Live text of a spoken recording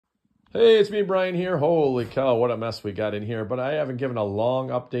Hey, it's me, Brian here. Holy cow, what a mess we got in here. But I haven't given a long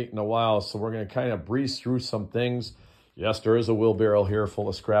update in a while, so we're going to kind of breeze through some things. Yes, there is a wheelbarrow here full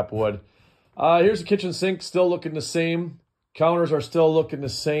of scrap wood. Here's the kitchen sink, still looking the same. Counters are still looking the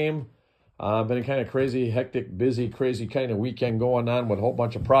same. Been a kind of crazy, hectic, busy, crazy kind of weekend going on with a whole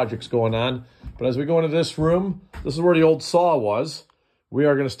bunch of projects going on. But as we go into this room, this is where the old saw was. We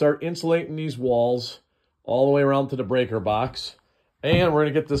are going to start insulating these walls all the way around to the breaker box. And we're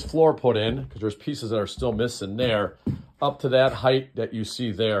going to get this floor put in, because there's pieces that are still missing there, up to that height that you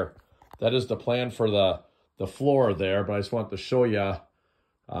see there. That is the plan for the floor there, but I just wanted to show you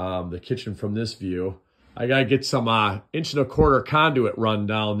the kitchen from this view. I got to get some 1.25" conduit run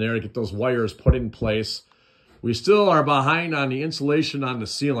down there to get those wires put in place. We still are behind on the insulation on the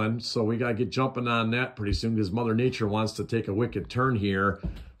ceiling, so we got to get jumping on that pretty soon, because Mother Nature wants to take a wicked turn here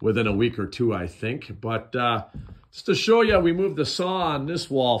within a week or two, I think. But just to show you, we moved the saw on this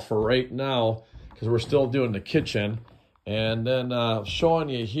wall for right now because we're still doing the kitchen. And then showing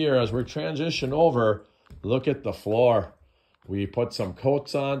you here as we transition over, look at the floor. We put some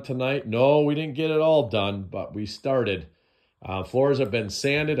coats on tonight. No, we didn't get it all done, but we started. Floors have been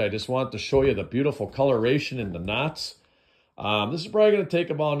sanded. I just want to show you the beautiful coloration in the knots. This is probably going to take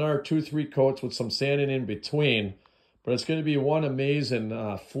about another 2-3 coats with some sanding in between. But it's going to be one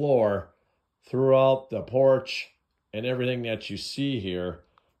amazing floor throughout the porch and everything that you see here.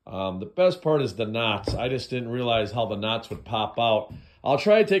 The best part is the knots. I just didn't realize how the knots would pop out. I'll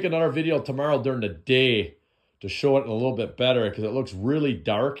try to take another video tomorrow during the day to show it a little bit better, because it looks really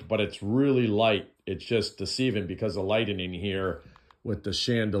dark, but it's really light. It's just deceiving because the lighting in here with the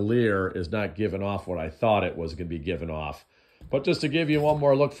chandelier is not giving off what I thought it was going to be giving off. But just to give you one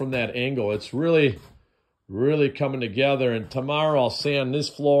more look from that angle, it's really coming together. And tomorrow I'll sand these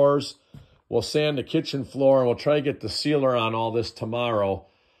floors. We'll sand the kitchen floor, and we'll try to get the sealer on all this tomorrow.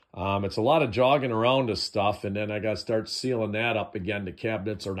 It's a lot of jogging around this stuff, and then I got to start sealing that up again, the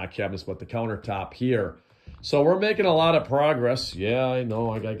cabinets, or not cabinets, but the countertop here. So we're making a lot of progress. Yeah, I know,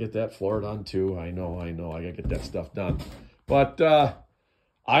 I got to get that floor done too. I know, I got to get that stuff done. But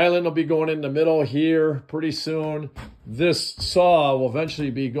island will be going in the middle here pretty soon. This saw will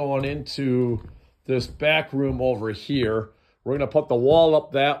eventually be going into this back room over here. We're going to put the wall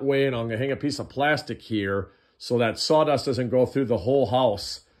up that way, and I'm going to hang a piece of plastic here so that sawdust doesn't go through the whole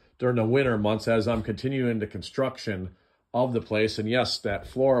house during the winter months as I'm continuing the construction of the place. And yes, that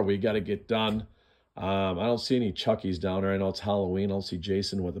floor we got to get done. I don't see any Chuckies down there. I know it's Halloween. I don't see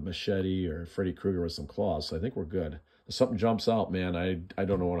Jason with a machete or Freddy Krueger with some claws, so I think we're good. If something jumps out, man, I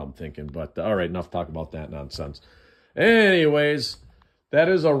don't know what I'm thinking. But all right, enough talk about that nonsense. Anyways, that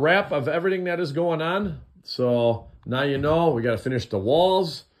is a wrap of everything that is going on. So now you know we got to finish the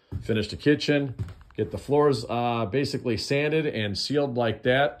walls, finish the kitchen, get the floors basically sanded and sealed like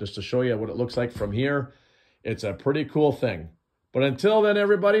that, just to show you what it looks like from here. It's a pretty cool thing. But until then,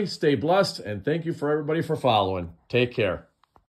 everybody, stay blessed, and thank you for everybody for following. Take care.